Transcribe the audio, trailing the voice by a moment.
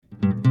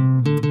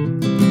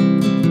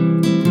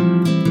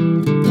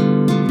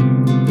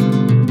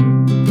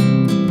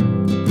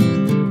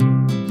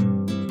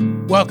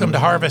Welcome to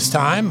Harvest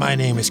Time. My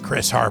name is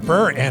Chris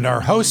Harper, and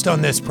our host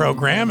on this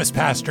program is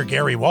Pastor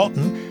Gary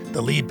Walton,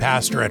 the lead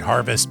pastor at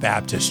Harvest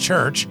Baptist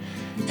Church.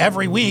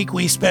 Every week,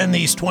 we spend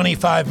these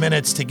 25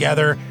 minutes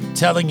together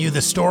telling you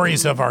the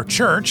stories of our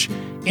church,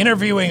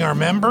 interviewing our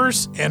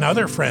members and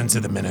other friends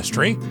of the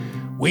ministry.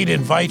 We'd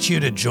invite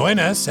you to join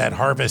us at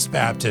Harvest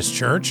Baptist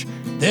Church.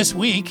 This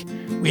week,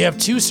 we have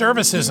two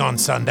services on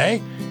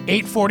Sunday,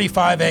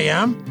 8:45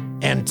 a.m.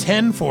 and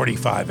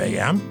 10:45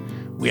 a.m.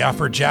 We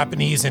offer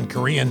Japanese and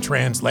Korean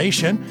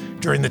translation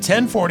during the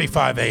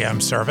 10:45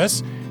 a.m.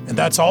 service, and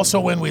that's also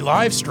when we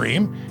live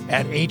stream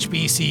at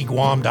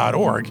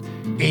hbcguam.org,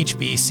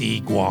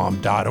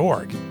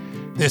 hbcguam.org.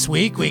 This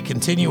week, we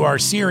continue our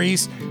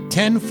series,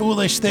 10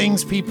 Foolish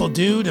Things People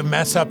Do to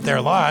Mess Up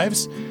Their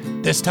Lives,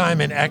 this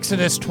time in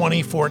Exodus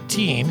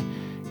 20:14,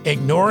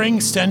 Ignoring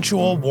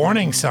Sensual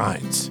Warning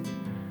Signs.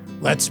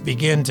 Let's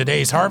begin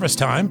today's Harvest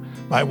Time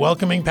by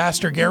welcoming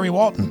Pastor Gary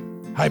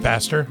Walton. Hi,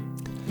 Pastor.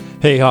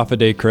 Hey, half a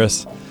day,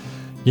 Chris.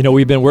 You know,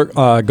 we've been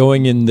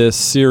going in this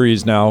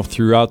series now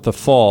throughout the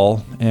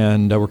fall,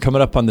 and we're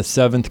coming up on the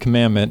seventh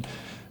commandment.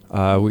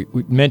 We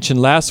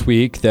mentioned last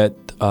week that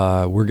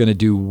we're going to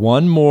do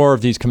one more of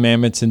these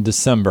commandments in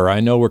December. I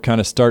know we're kind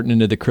of starting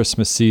into the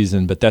Christmas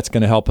season, but that's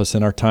going to help us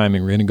in our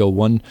timing. We're going to go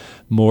one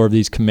more of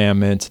these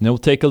commandments, and then we'll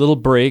take a little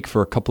break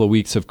for a couple of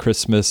weeks of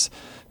Christmas,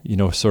 you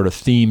know, sort of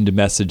themed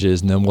messages,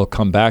 and then we'll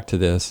come back to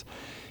this.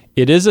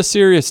 It is a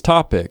serious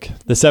topic.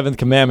 The seventh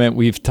commandment,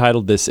 we've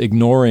titled this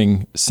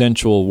Ignoring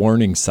Sensual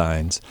Warning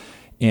Signs.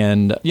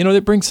 And, you know,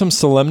 it brings some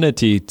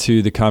solemnity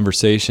to the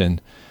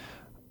conversation.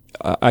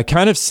 I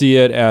kind of see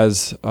it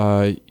as,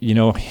 you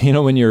know,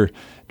 when you're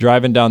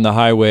driving down the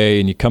highway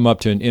and you come up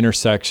to an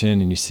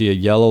intersection and you see a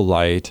yellow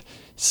light,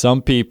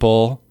 some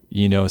people,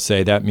 you know,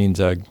 say that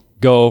means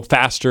go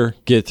faster,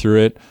 get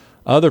through it.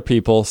 Other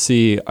people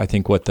see, I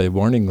think, what the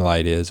warning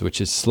light is, which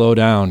is slow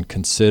down,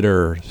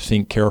 consider,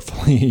 think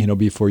carefully, you know,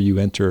 before you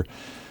enter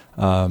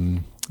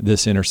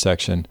this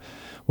intersection.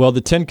 Well,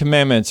 the 10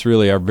 Commandments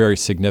really are very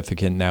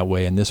significant in that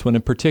way, and this one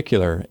in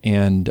particular.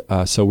 And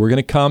so we're going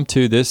to come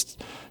to this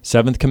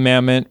seventh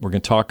commandment. We're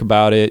going to talk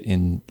about it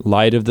in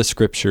light of the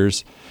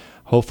Scriptures.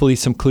 Hopefully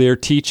some clear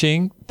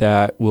teaching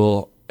that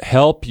will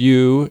help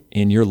you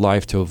in your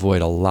life to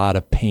avoid a lot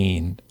of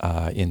pain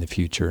in the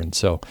future. And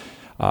so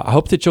I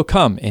hope that you'll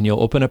come and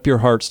you'll open up your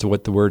hearts to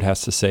what the Word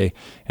has to say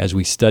as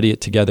we study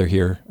it together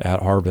here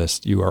at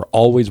Harvest. You are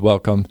always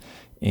welcome,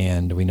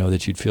 and we know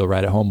that you'd feel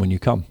right at home when you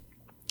come.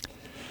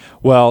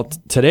 Well,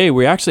 today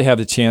we actually have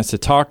the chance to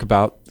talk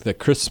about the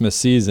Christmas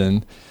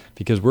season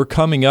because we're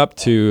coming up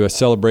to a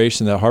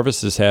celebration that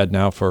Harvest has had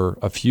now for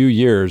a few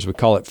years. We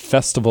call it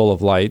Festival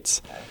of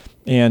Lights.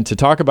 And to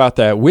talk about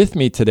that with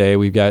me today,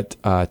 we've got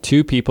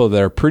two people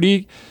that are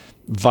pretty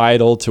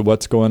vital to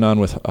what's going on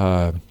with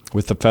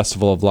the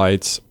Festival of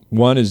Lights.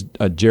 One is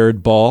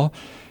Jared Ball,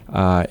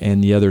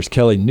 and the other is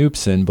Kelly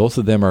Nupson. Both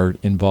of them are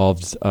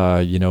involved,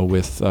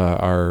 with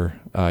our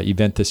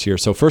event this year.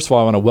 So first of all,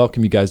 I want to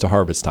welcome you guys to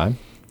Harvest Time.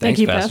 Thank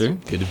you, Pastor.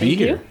 Good to be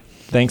here.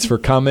 Thanks for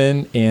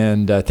coming,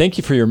 and thank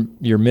you for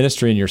your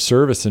ministry and your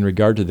service in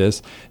regard to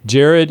this.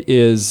 Jared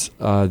is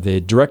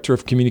the Director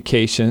of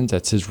Communications.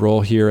 That's his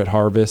role here at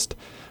Harvest.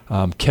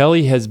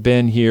 Kelly has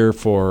been here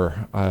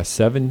for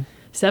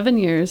 7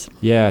 years.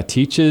 Yeah,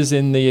 teaches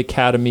in the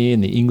academy, in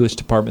the English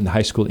department, the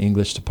high school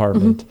English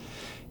department.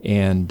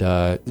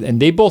 Mm-hmm. And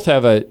they both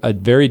have a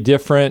very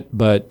different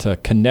but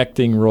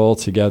connecting role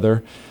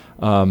together.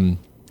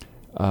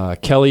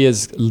 Kelly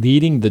is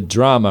leading the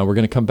drama. We're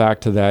going to come back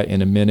to that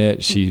in a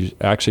minute. She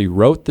actually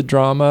wrote the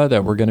drama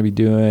that we're going to be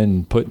doing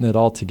and putting it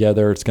all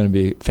together. It's going to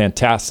be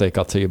fantastic.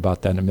 I'll tell you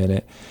about that in a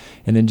minute.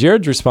 And then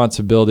Jared's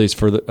responsibilities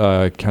for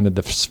kind of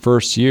the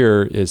first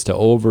year is to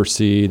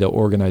oversee the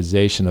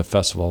organization of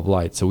Festival of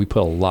Lights. So we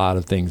put a lot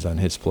of things on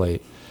his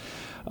plate.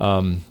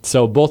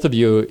 So both of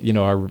you,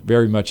 are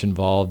very much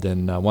involved,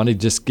 and I want to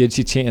just get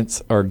a chance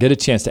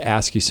to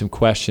ask you some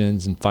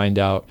questions and find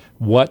out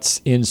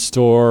what's in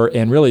store,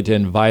 and really to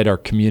invite our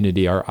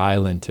community, our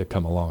island, to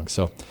come along.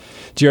 So,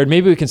 Jared,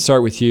 maybe we can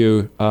start with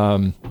you.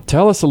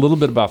 Tell us a little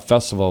bit about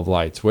Festival of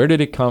Lights. Where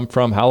did it come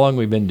from? How long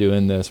we've been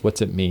doing this?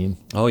 What's it mean?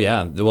 Oh,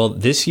 yeah. Well,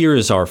 this year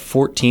is our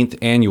 14th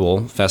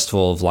annual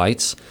Festival of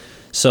Lights.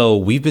 So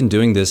we've been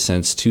doing this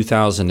since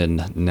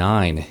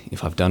 2009,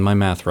 if I've done my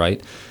math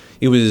right.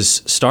 It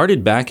was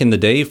started back in the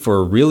day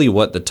for really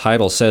what the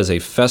title says, a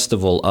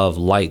festival of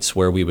lights,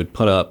 where we would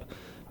put up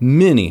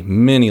many,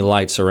 many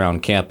lights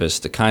around campus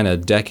to kind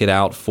of deck it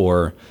out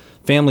for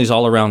families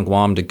all around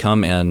Guam to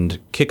come and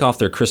kick off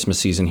their Christmas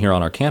season here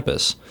on our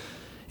campus.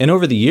 And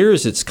over the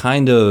years, it's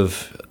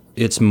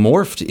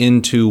morphed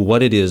into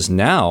what it is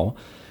now,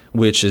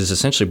 which is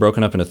essentially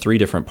broken up into 3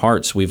 different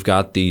parts. We've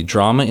got the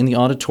drama in the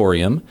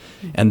auditorium,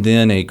 and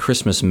then a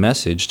Christmas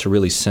message to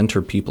really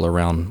center people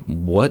around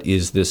what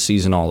is this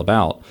season all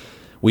about.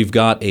 We've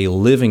got a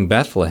living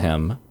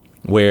Bethlehem,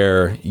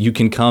 where you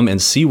can come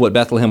and see what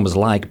Bethlehem was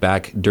like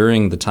back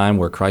during the time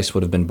where Christ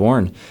would have been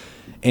born.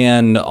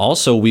 And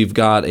also we've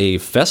got a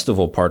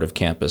festival part of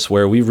campus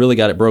where we've really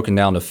got it broken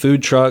down to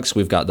food trucks.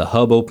 We've got the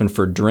hub open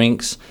for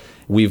drinks.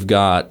 We've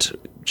got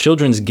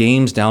children's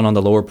games down on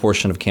the lower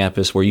portion of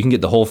campus where you can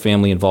get the whole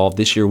family involved.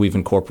 This year we've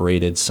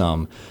incorporated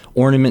some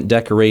ornament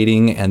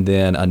decorating and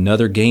then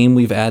another game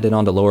we've added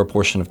on the lower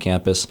portion of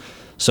campus.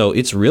 So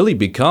it's really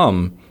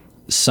become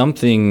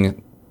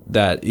something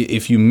that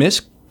if you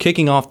miss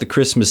kicking off the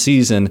Christmas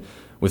season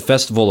with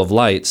Festival of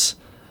Lights,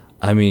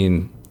 I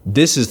mean,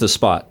 this is the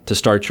spot to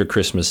start your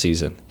Christmas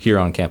season here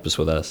on campus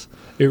with us.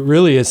 It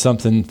really is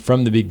something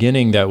from the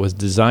beginning that was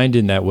designed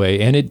in that way,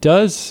 and it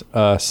does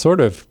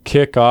sort of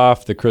kick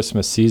off the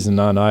Christmas season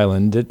on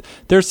island.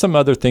 There's some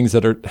other things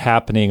that are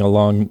happening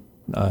along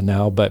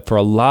now, but for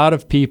a lot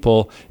of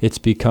people, it's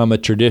become a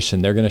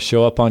tradition. They're going to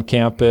show up on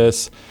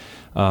campus,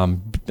 be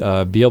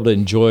able to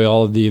enjoy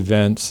all of the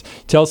events.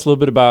 Tell us a little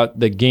bit about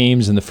the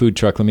games and the food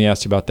truck. Let me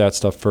ask you about that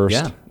stuff first.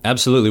 Yeah,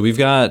 absolutely. We've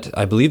got,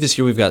 I believe this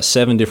year we've got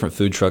 7 different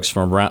food trucks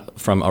from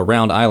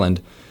around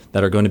island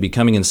that are going to be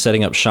coming and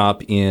setting up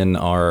shop in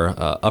our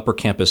upper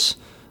campus,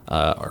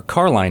 our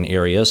car line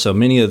area. So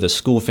many of the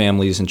school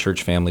families and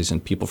church families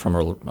and people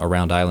from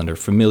around island are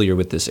familiar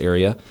with this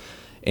area.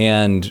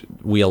 And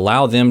we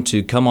allow them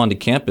to come onto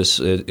campus.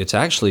 It's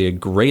actually a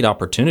great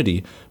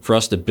opportunity for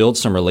us to build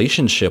some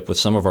relationship with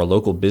some of our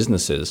local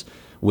businesses,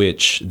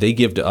 which they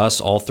give to us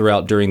all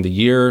throughout during the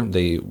year.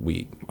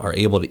 We are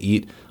able to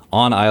eat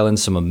on island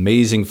some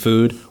amazing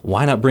food.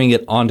 Why not bring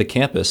it onto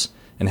campus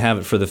and have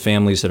it for the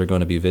families that are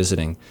going to be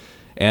visiting?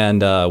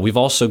 And we've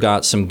also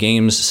got some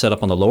games set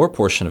up on the lower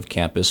portion of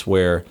campus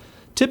where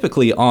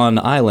typically on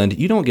island,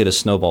 you don't get a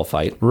snowball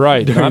fight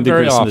right during the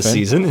Christmas often.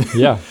 season.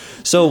 Yeah.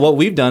 So what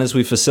we've done is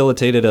we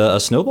facilitated a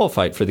snowball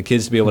fight for the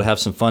kids to be able to have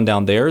some fun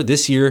down there.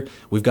 This year,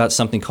 we've got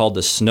something called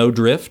the Snow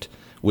Drift,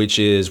 which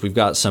is we've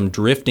got some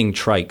drifting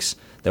trikes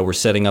that we're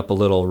setting up a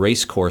little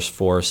race course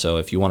for. So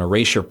if you want to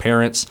race your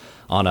parents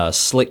on a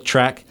slick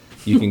track,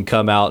 you can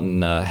come out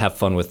and have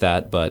fun with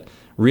that. But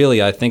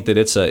really, I think that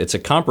it's a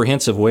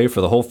comprehensive way for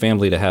the whole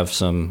family to have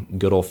some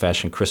good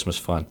old-fashioned Christmas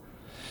fun.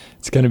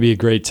 It's going to be a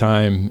great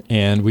time,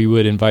 and we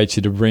would invite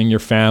you to bring your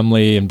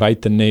family,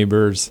 invite the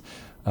neighbors,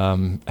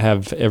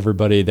 have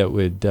everybody that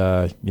would,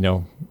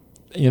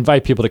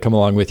 invite people to come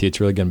along with you. It's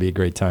really going to be a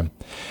great time.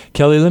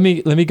 Kelly, let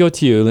me go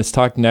to you. Let's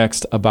talk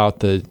next about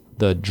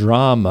the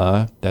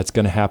drama that's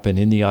going to happen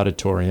in the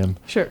auditorium.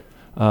 Sure.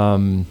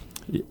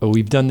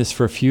 We've done this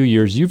for a few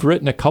years. You've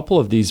written a couple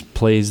of these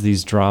plays,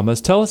 these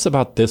dramas. Tell us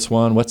about this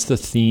one. What's the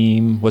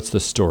theme? What's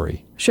the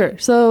story? Sure.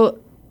 So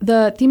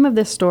the theme of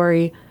this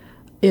story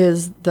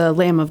is the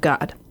Lamb of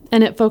God,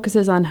 and it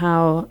focuses on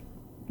how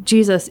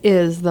Jesus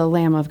is the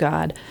Lamb of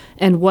God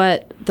and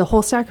what the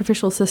whole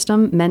sacrificial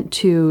system meant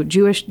to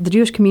the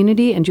Jewish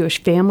community and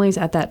Jewish families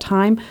at that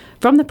time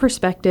from the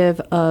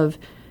perspective of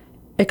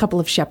a couple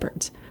of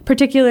shepherds,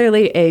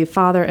 particularly a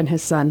father and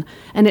his son.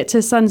 And it's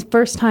his son's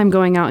first time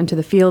going out into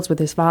the fields with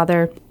his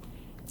father,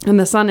 and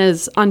the son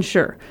is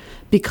unsure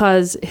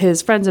because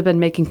his friends have been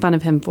making fun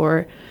of him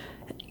for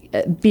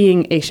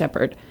being a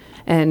shepherd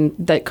and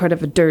that kind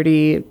of a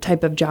dirty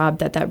type of job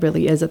that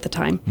really is at the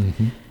time.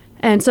 Mm-hmm.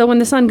 And so when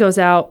the son goes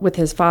out with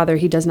his father,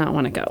 he does not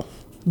want to go.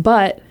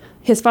 But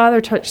his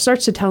father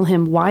starts to tell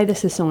him why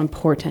this is so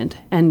important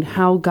and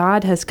how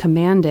God has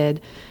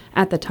commanded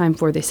at the time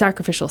for the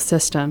sacrificial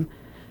system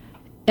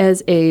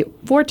as a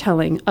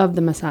foretelling of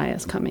the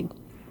Messiah's coming.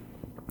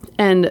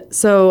 And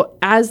so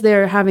as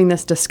they're having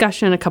this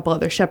discussion, a couple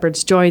other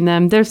shepherds join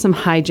them. There's some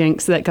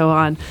hijinks that go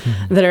on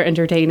that are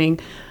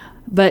entertaining.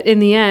 But in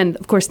the end,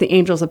 of course, the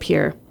angels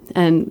appear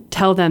and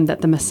tell them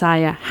that the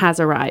Messiah has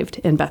arrived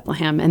in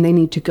Bethlehem and they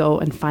need to go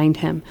and find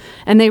him.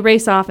 And they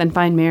race off and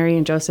find Mary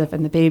and Joseph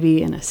and the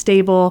baby in a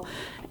stable,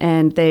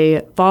 and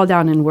they fall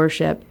down and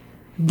worship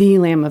the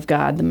Lamb of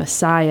God, the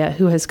Messiah,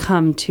 who has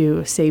come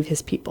to save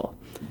his people.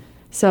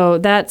 So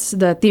that's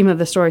the theme of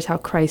the story, is how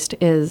Christ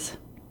is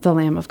the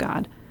Lamb of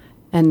God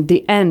and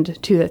the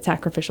end to the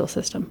sacrificial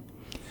system.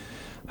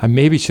 I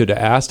maybe should have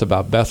asked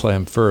about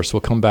Bethlehem first.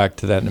 We'll come back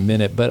to that in a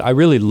minute. But I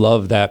really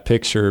love that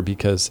picture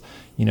because,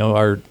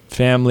 our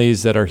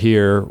families that are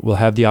here will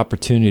have the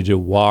opportunity to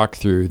walk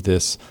through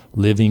this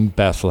living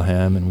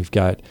Bethlehem. And we've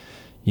got,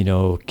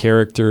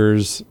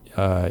 characters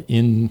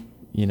in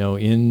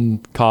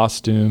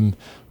costume.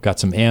 We've got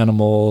some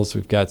animals.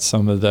 We've got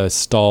some of the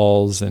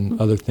stalls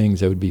and other things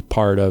that would be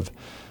part of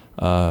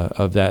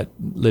that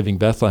living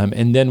Bethlehem.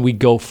 And then we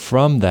go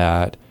from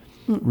that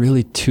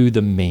really to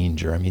the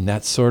manger. I mean,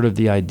 that's sort of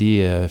the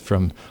idea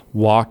from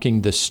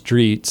walking the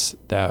streets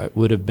that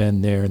would have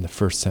been there in the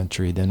first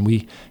century. Then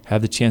we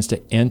have the chance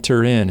to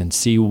enter in and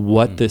see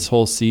what this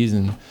whole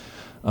season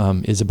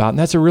is about. And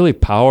that's a really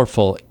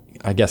powerful,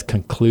 I guess,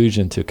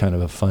 conclusion to kind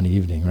of a fun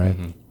evening, right?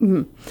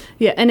 Mm-hmm.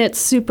 Yeah, and it's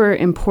super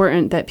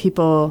important that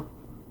people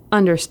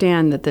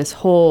understand that this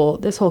whole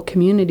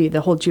community,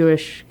 the whole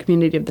Jewish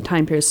community of the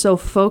time period, is so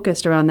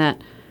focused around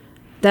that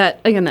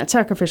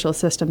sacrificial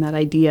system, that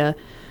idea,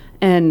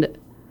 and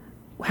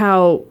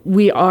how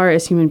we are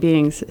as human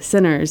beings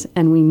sinners,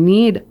 and we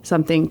need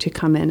something to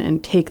come in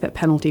and take that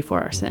penalty for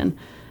our sin,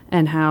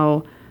 and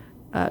how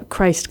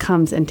Christ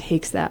comes and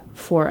takes that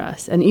for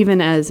us. And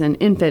even as an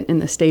infant in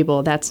the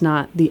stable, that's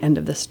not the end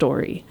of the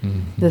story.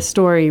 Mm-hmm. The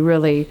story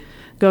really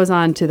goes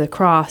on to the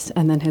cross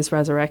and then his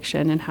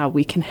resurrection and how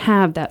we can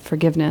have that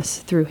forgiveness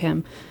through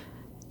him.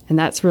 And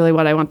that's really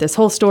what I want this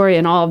whole story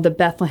and all of the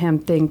Bethlehem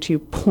thing to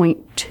point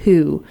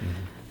to,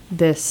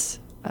 this,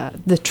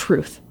 the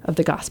truth of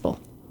the gospel.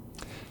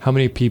 How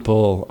many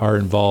people are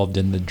involved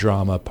in the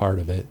drama part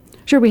of it?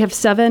 Sure, we have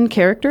 7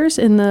 characters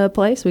in the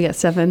play. So we got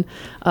 7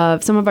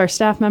 of some of our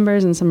staff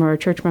members and some of our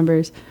church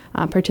members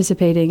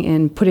participating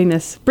in bringing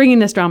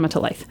this drama to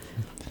life.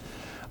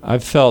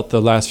 I've felt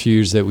the last few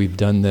years that we've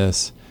done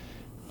this,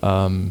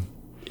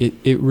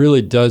 it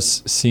really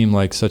does seem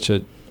like such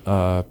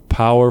a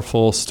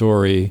powerful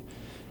story,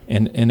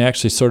 and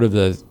actually sort of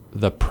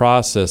the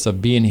process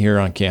of being here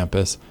on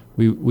campus.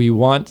 We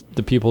want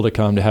the people to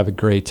come to have a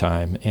great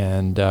time,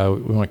 and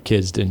we want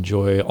kids to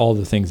enjoy all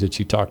the things that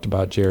you talked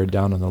about, Jared,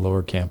 down on the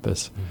lower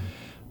campus.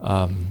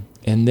 Mm-hmm.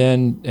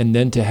 And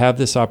then to have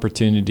this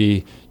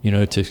opportunity,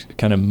 to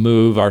kind of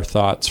move our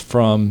thoughts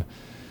from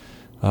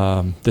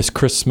this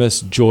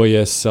Christmas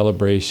joyous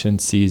celebration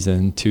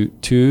season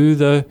to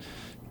the,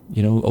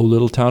 O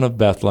little town of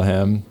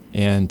Bethlehem,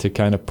 and to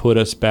kind of put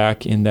us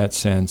back in that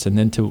sense, and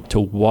then to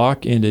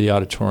walk into the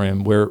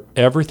auditorium where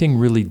everything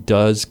really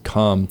does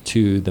come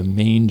to the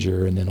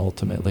manger, and then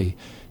ultimately,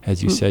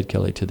 as you said,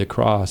 Kelly, to the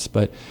cross.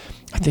 But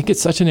I think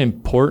it's such an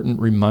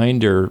important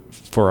reminder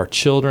for our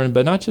children,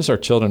 but not just our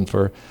children,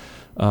 for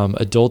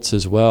adults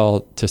as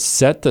well, to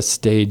set the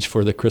stage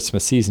for the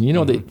Christmas season.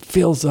 It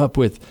fills up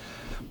with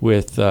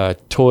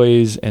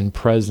toys and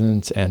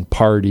presents and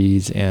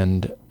parties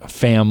and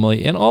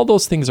family, and all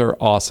those things are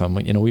awesome.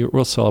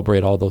 We'll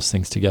celebrate all those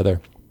things together.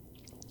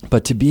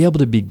 But to be able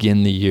to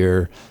begin the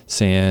year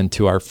saying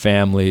to our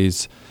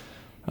families,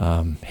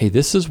 hey,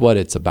 this is what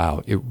it's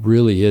about. It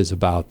really is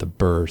about the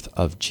birth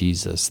of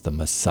Jesus, the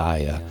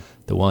Messiah,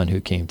 the one who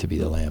came to be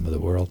the Lamb of the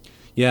world.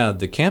 Yeah,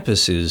 the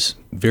campus is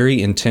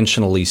very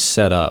intentionally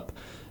set up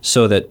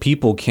so that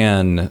people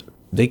can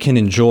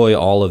enjoy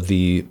all of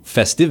the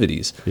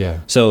festivities. Yeah.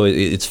 So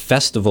it's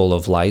Festival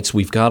of Lights.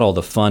 We've got all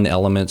the fun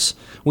elements.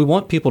 We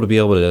want people to be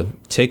able to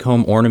take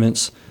home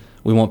ornaments.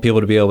 We want people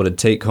to be able to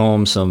take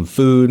home some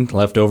food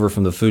left over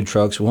from the food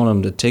trucks. We want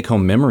them to take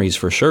home memories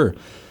for sure.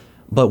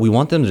 But we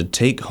want them to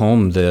take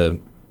home the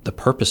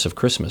purpose of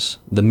Christmas,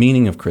 the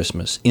meaning of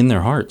Christmas in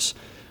their hearts,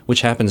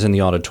 which happens in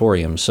the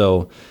auditorium.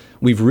 So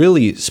we've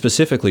really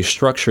specifically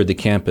structured the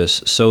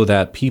campus so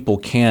that people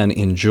can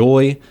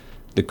enjoy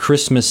the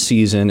Christmas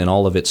season and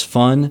all of its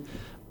fun,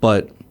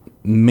 but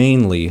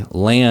mainly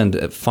land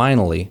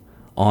finally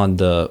on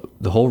the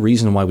whole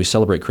reason why we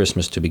celebrate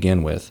Christmas to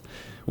begin with,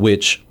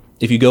 which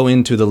if you go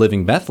into the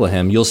Living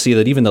Bethlehem, you'll see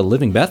that even the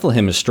Living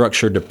Bethlehem is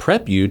structured to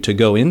prep you to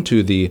go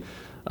into the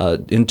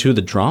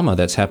drama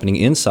that's happening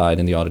inside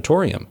in the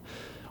auditorium,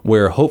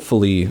 where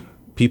hopefully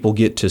people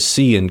get to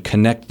see and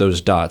connect those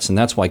dots. And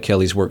that's why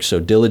Kelly's worked so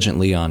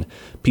diligently on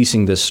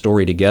piecing this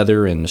story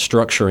together and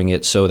structuring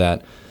it so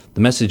that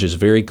the message is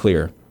very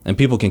clear, and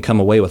people can come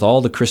away with all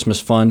the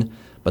Christmas fun,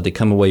 but they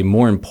come away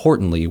more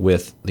importantly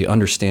with the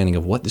understanding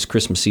of what this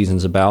Christmas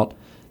season's about.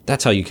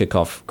 That's how you kick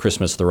off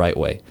Christmas the right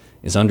way,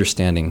 is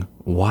understanding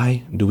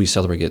why do we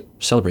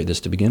celebrate this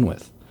to begin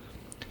with.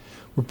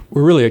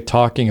 We're really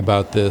talking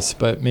about this,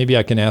 but maybe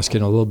I can ask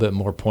in a little bit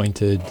more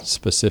pointed,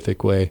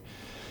 specific way.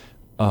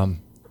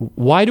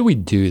 Why do we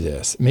do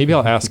this? Maybe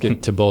I'll ask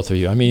it to both of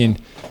you. I mean,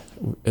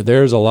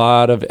 there's a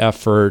lot of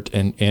effort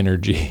and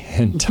energy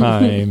and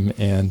time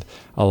and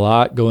a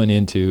lot going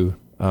into,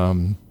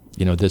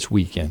 this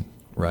weekend.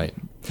 Right.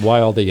 Why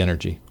all the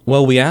energy?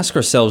 Well, we ask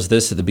ourselves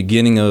this at the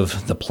beginning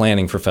of the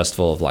planning for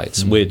Festival of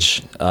Lights,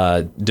 which,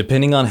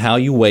 depending on how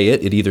you weigh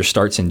it, it either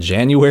starts in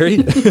January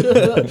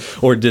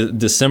or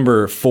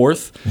December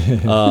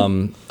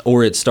 4th,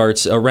 or it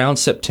starts around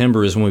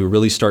September is when we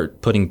really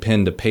start putting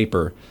pen to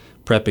paper,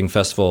 prepping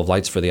Festival of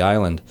Lights for the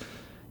island.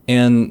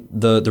 And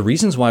the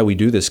reasons why we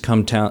do this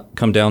come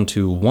down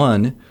to,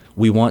 one,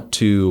 we want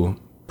to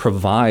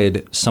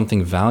provide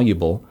something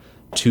valuable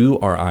to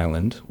our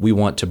island. We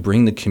want to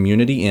bring the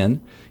community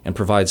in and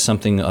provide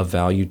something of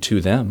value to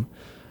them.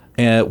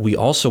 And we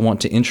also want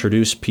to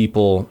introduce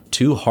people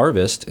to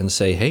Harvest and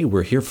say, hey,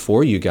 we're here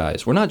for you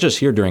guys. We're not just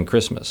here during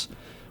Christmas.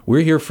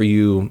 We're here for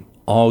you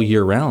all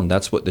year round.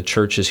 That's what the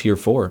church is here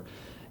for.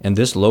 And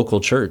this local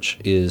church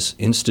is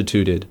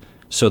instituted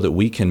so that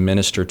we can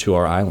minister to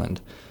our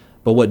island.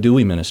 But what do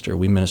we minister?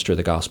 We minister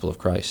the gospel of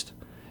Christ.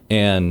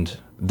 And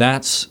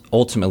that's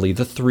ultimately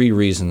the 3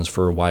 reasons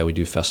for why we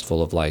do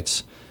Festival of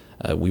Lights.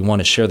 We want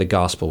to share the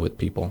gospel with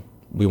people.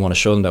 We want to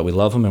show them that we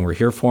love them and we're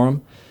here for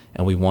them.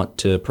 And we want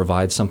to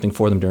provide something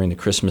for them during the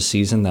Christmas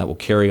season that will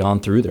carry on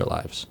through their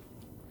lives.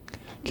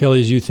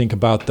 Kelly, as you think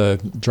about the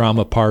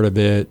drama part of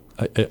it,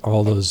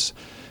 all those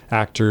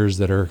actors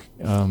that are,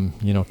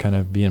 kind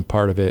of being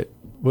part of it,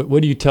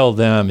 what do you tell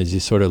them as you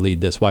sort of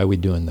lead this? Why are we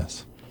doing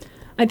this?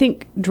 I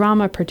think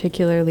drama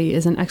particularly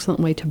is an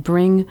excellent way to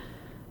bring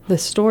the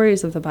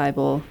stories of the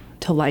Bible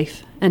to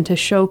life and to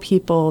show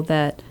people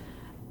that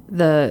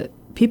the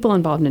people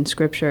involved in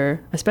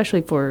Scripture,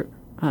 especially for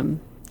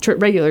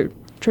regular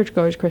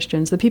churchgoers,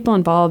 Christians, the people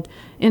involved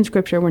in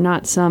Scripture were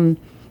not some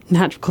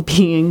magical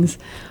beings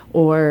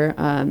or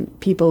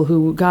people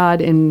who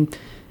God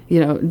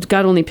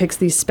only picks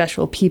these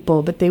special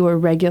people, but they were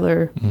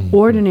regular,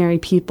 ordinary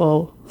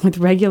people with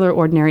regular,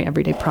 ordinary,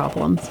 everyday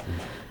problems.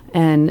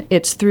 And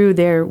it's through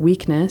their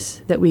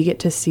weakness that we get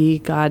to see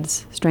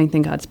God's strength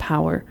and God's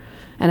power.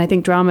 And I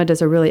think drama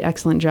does a really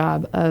excellent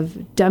job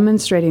of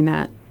demonstrating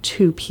that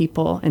to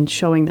people and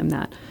showing them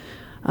that.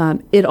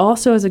 It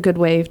also is a good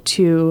way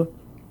to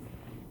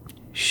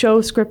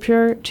show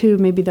Scripture to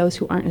maybe those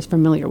who aren't as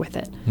familiar with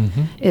it.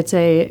 Mm-hmm. It's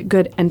a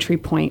good entry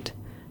point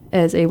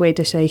as a way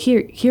to say,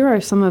 here are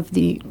some of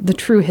the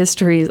true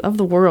histories of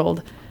the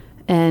world.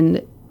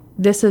 And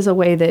this is a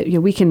way that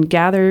we can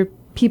gather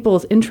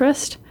people's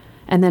interest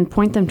and then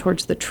point them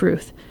towards the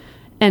truth.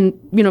 And,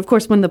 of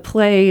course, when the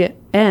play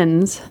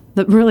ends,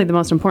 really the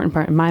most important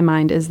part in my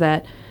mind is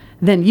that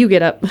then you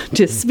get up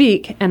to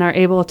speak and are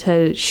able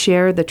to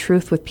share the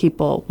truth with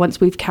people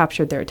once we've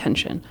captured their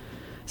attention.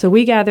 So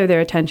we gather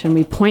their attention,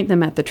 we point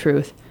them at the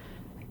truth,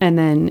 and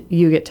then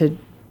you get to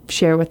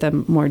share with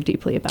them more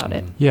deeply about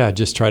it. Yeah,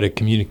 just try to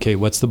communicate.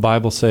 What's the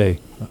Bible say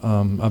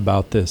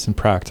about this in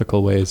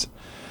practical ways?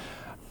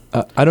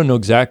 I don't know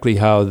exactly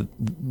how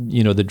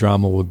the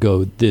drama will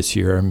go this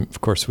year. Of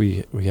course,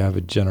 we have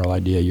a general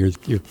idea.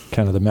 You're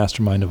kind of the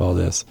mastermind of all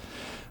this,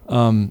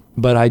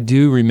 but I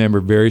do remember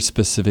very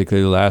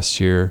specifically last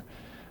year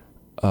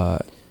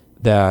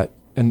that,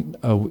 and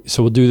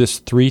so we'll do this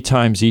 3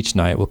 times each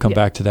night. We'll come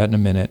back to that in a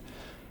minute.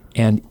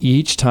 And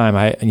each time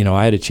I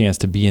had a chance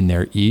to be in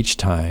there. Each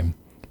time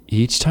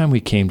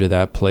we came to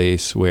that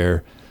place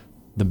where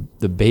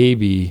the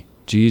baby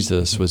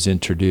Jesus was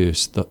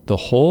introduced, the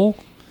whole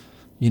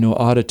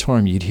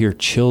auditorium, you'd hear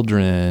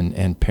children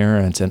and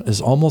parents, and it's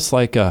almost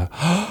like an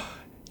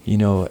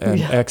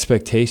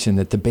expectation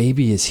that the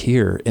baby is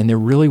here. And there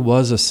really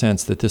was a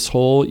sense that this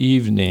whole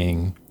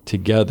evening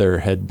together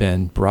had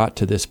been brought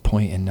to this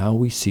point, and now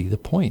we see the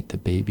point. The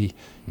baby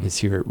is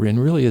here.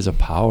 And really is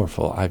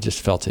I've just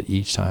felt it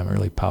each time, a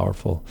really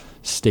powerful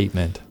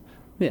statement.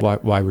 Yeah.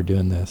 Why we're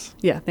doing this.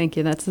 Yeah, thank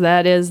you.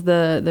 That is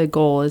the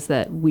goal, is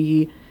that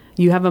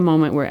you have a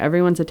moment where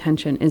everyone's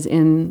attention is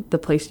in the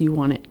place you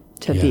want it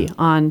to be,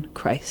 on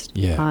Christ,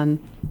 on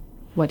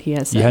what he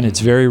has said. Yeah, and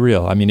it's very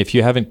real. I mean, if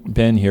you haven't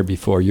been here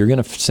before, you're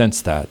going to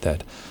sense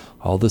that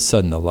all of a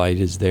sudden the light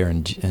is there,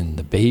 and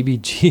the baby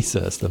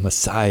Jesus, the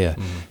Messiah,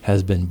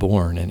 has been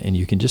born, and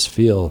you can just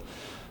feel,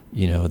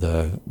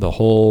 the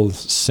whole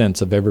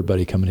sense of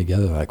everybody coming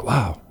together, like,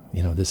 wow,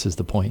 this is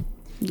the point.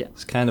 Yeah.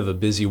 It's kind of a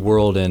busy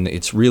world, and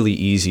it's really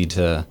easy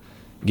to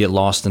get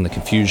lost in the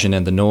confusion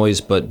and the noise,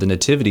 but the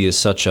Nativity is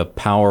such a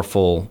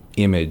powerful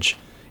image,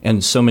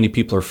 and so many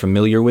people are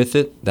familiar with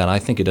it that I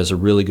think it does a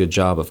really good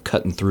job of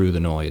cutting through the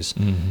noise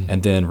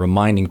and then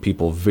reminding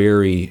people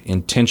very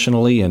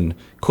intentionally and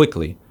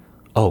quickly,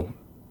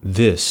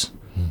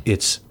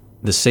 it's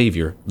the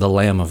Savior, the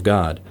Lamb of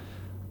God,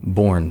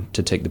 born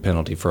to take the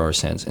penalty for our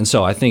sins. And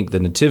so I think the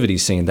nativity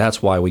scene,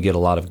 that's why we get a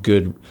lot of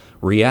good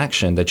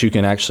reaction that you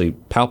can actually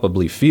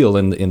palpably feel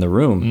in the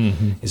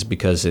room, is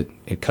because it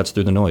cuts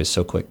through the noise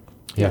so quick.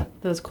 Yeah.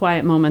 Those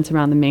quiet moments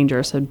around the manger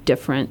are so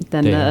different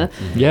than the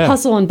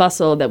hustle and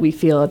bustle that we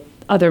feel at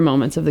other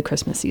moments of the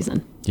Christmas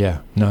season.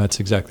 Yeah, no,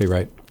 that's exactly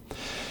right.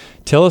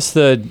 Tell us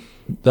the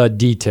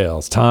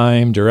details,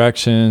 time,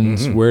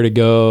 directions, where to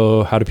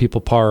go, how do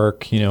people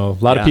park. A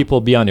lot of people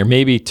will be on there,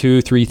 maybe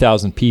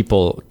 2,000-3,000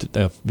 people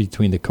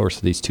between the course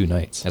of these 2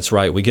 nights. That's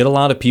right. We get a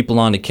lot of people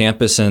onto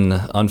campus,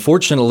 and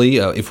unfortunately,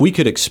 if we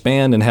could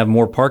expand and have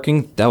more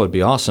parking, that would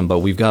be awesome, but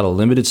we've got a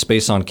limited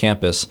space on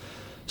campus.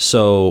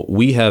 So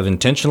we have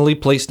intentionally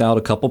placed out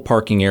a couple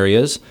parking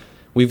areas.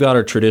 We've got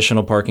our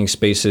traditional parking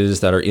spaces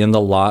that are in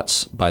the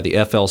lots by the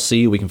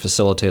FLC. We can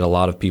facilitate a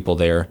lot of people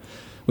there.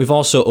 We've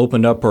also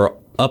opened up our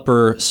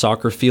upper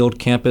soccer field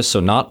campus, so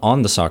not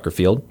on the soccer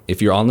field.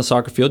 If you're on the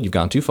soccer field, you've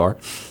gone too far.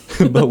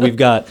 But we've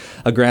got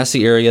a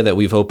grassy area that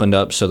we've opened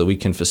up so that we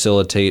can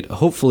facilitate,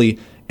 hopefully,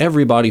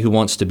 everybody who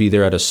wants to be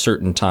there at a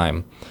certain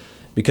time.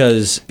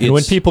 Because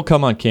when people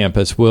come on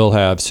campus, we'll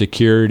have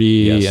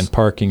security and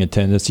parking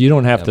attendants. You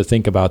don't have to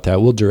think about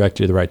that. We'll direct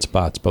you to the right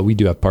spots, but we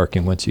do have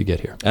parking once you get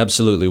here.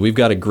 Absolutely. We've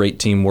got a great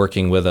team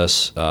working with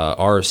us.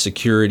 Our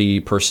security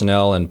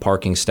personnel and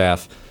parking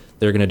staff,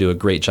 they're going to do a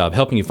great job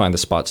helping you find the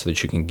spots so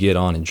that you can get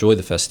on, enjoy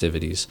the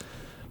festivities.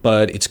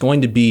 But it's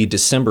going to be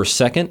December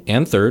 2nd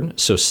and 3rd,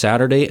 so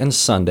Saturday and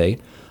Sunday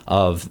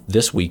of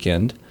this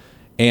weekend,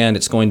 and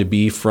it's going to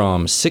be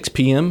from 6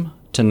 p.m.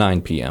 to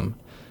 9 p.m.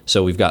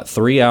 So we've got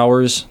 3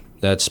 hours.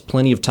 That's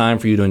plenty of time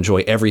for you to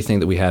enjoy everything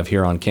that we have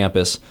here on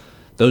campus.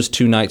 Those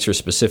 2 nights are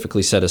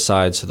specifically set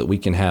aside so that we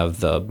can have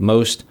the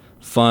most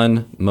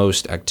fun,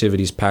 most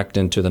activities packed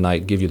into the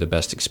night, give you the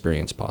best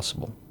experience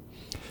possible.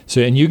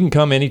 So, and you can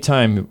come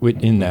anytime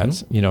in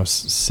that,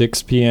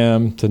 6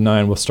 p.m. to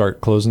 9, we'll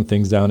start closing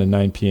things down at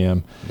 9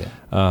 p.m. Yeah.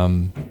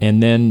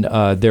 And then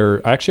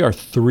there actually are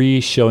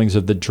 3 showings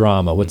of the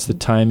drama. What's the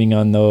timing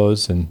on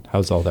those, and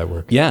how's all that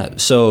work? Yeah,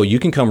 so you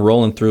can come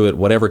rolling through at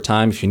whatever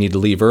time. If you need to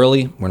leave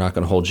early, we're not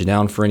going to hold you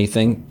down for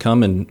anything.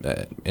 Come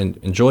and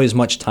enjoy as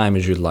much time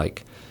as you'd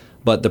like.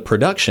 But the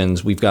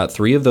productions, we've got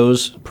 3 of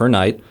those per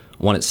night,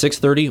 one at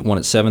 6:30, one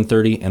at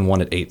 7:30, and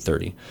one at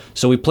 8:30.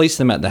 So we place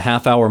them at the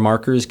half-hour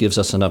markers, gives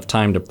us enough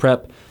time to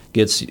prep,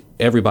 gets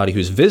everybody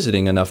who's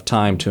visiting enough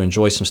time to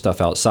enjoy some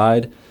stuff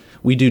outside.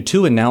 We do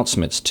 2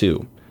 announcements,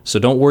 too. So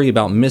don't worry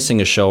about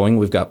missing a showing.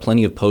 We've got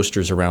plenty of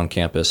posters around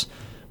campus.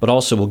 But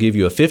also we'll give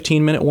you a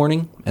 15-minute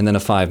warning and then a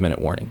 5-minute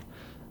warning.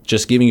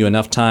 Just giving you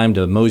enough time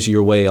to mosey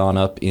your way on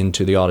up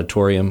into the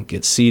auditorium,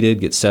 get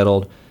seated, get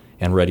settled,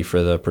 and ready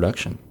for the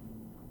production.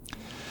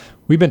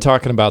 We've been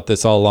talking about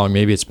this all along.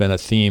 Maybe it's been a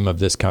theme of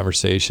this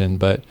conversation,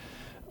 but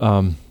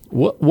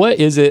what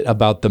is it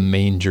about the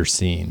manger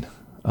scene?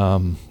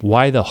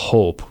 Why the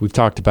hope? We've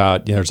talked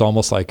about, there's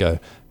almost like a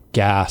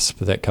gasp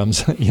that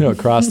comes,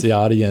 across the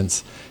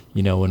audience,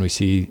 when we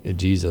see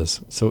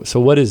Jesus. So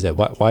what is it?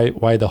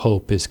 Why the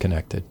hope is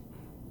connected?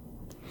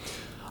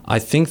 I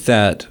think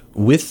that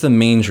with the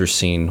manger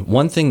scene,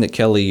 one thing that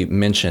Kelly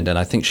mentioned, and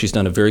I think she's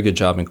done a very good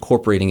job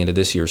incorporating into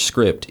this year's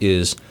script,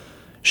 is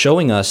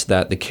showing us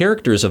that the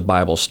characters of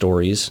Bible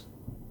stories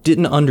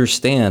didn't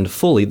understand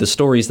fully the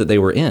stories that they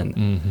were in.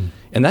 Mm-hmm.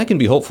 And that can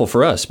be hopeful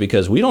for us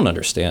because we don't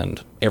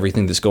understand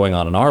everything that's going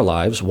on in our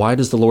lives. Why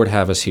does the Lord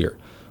have us here?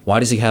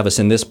 Why does he have us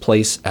in this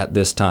place at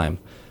this time?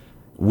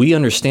 We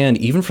understand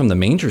even from the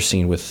manger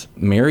scene with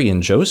Mary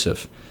and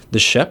Joseph, the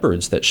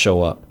shepherds that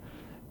show up,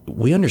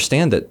 we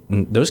understand that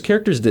those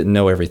characters didn't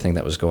know everything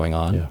that was going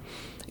on. Yeah.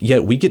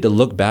 Yet we get to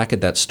look back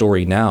at that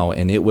story now,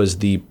 and it was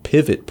the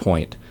pivot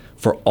point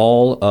for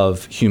all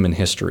of human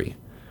history.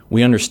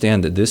 We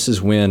understand that this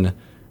is when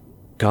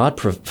God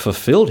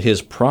fulfilled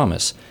his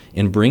promise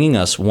in bringing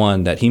us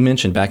one that he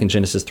mentioned back in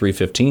Genesis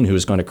 3:15, who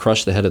is going to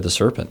crush the head of the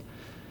serpent.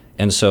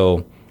 And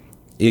so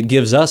it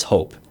gives us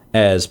hope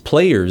as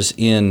players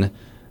in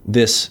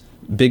this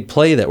big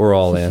play that we're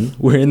all in.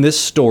 We're in this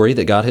story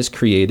that God has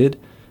created.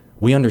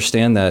 We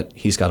understand that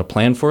he's got a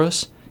plan for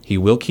us. He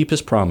will keep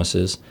his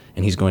promises,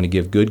 and he's going to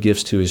give good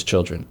gifts to his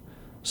children.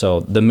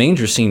 So the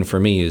manger scene for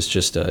me is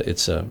just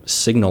it's a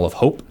signal of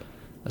hope,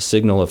 a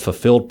signal of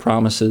fulfilled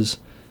promises,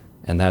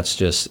 and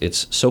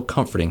it's so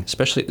comforting,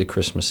 especially at the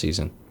Christmas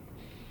season.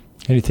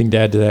 Anything to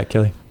add to that,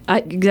 Kelly?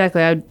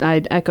 Exactly.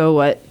 I'd echo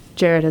what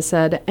Jared has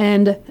said.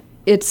 And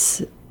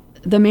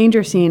the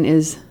manger scene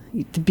is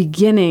the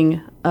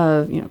beginning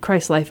of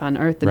Christ's life on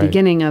earth, the right.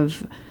 beginning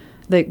of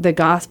the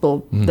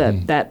gospel,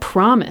 mm-hmm. that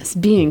promise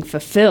being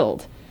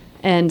fulfilled.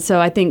 And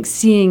so I think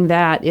seeing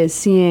that is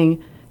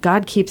seeing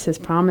God keeps his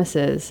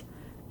promises,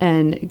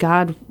 and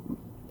God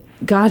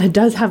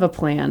does have a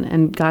plan,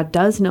 and God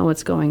does know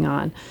what's going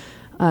on.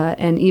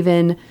 And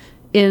even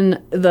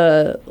in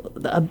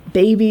a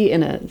baby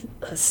in a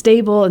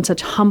stable and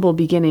such humble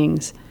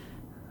beginnings.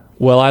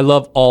 Well, I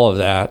love all of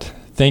that.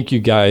 Thank you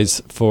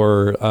guys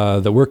for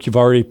the work you've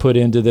already put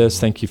into this.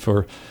 Thank you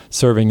for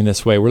serving in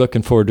this way. We're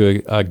looking forward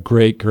to a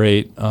great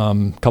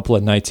couple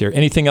of nights here.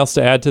 Anything else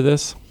to add to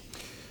this?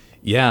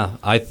 Yeah,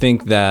 I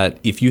think that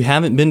if you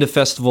haven't been to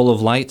Festival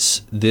of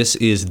Lights, this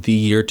is the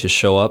year to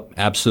show up.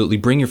 Absolutely.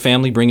 Bring your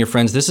family, bring your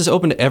friends. This is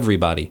open to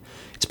everybody.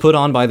 It's put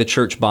on by the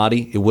church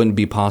body. It wouldn't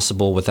be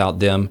possible without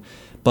them.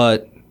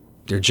 But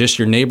they're just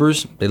your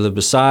neighbors. They live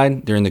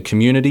beside. They're in the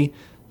community.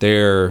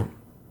 They're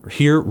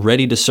here,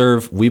 ready to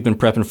serve. We've been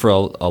prepping for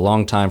a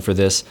long time for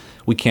this.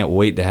 We can't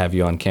wait to have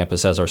you on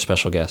campus as our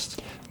special guest.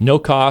 No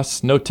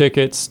costs, no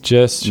tickets,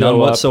 just show None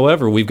up.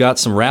 whatsoever. We've got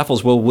some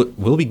raffles.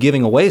 We'll be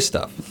giving away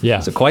stuff. Yeah.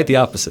 So quite the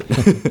opposite.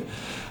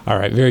 All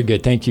right, very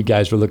good. Thank you,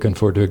 guys. We're looking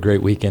forward to a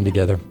great weekend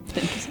together.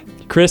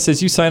 Chris,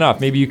 as you sign off,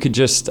 maybe you could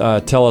just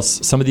tell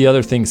us some of the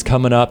other things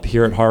coming up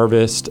here at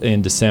Harvest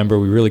in December.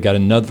 We really got a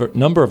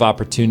number of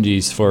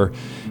opportunities for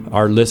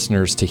our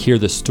listeners to hear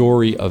the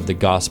story of the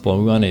gospel,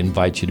 and we want to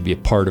invite you to be a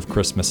part of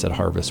Christmas at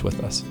Harvest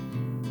with us.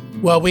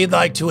 Well, we'd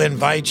like to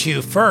invite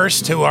you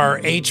first to our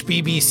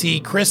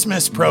HBBC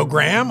Christmas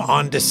program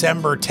on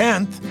December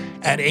 10th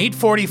at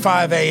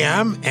 8:45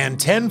 a.m. and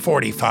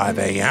 10:45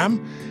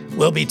 a.m.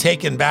 We'll be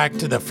taken back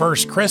to the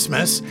first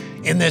Christmas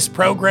in this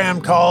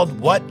program called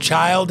What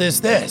Child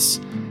Is This?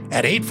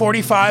 At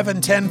 8:45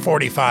 and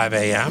 10:45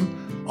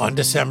 a.m. on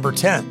December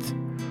 10th.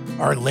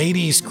 Our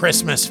Ladies'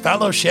 Christmas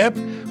Fellowship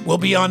will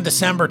be on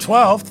December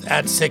 12th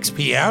at 6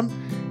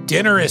 p.m.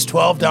 Dinner is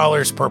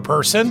 $12 per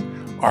person.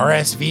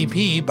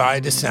 RSVP by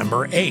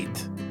December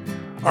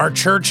 8th. Our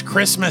church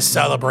Christmas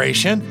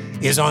celebration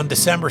is on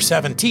December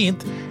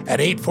 17th at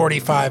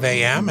 8:45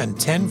 a.m. and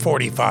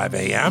 10:45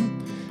 a.m.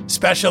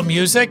 Special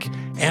music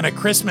and a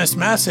Christmas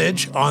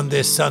message on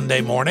this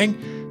Sunday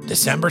morning,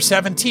 December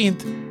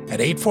 17th at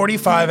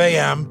 8:45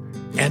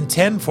 a.m. and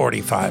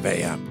 10:45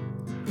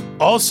 a.m.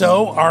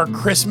 Also, our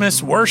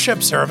Christmas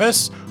worship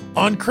service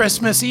on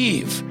Christmas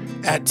Eve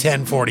at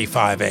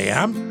 10:45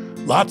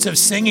 a.m. Lots of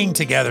singing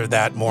together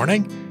that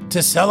morning.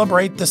 to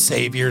celebrate the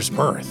Savior's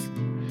birth.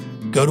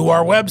 Go to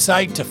our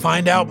website to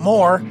find out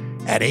more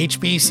at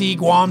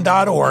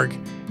hbcguam.org,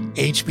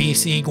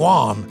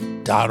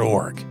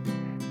 hbcguam.org.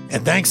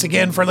 And thanks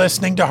again for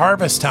listening to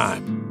Harvest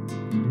Time.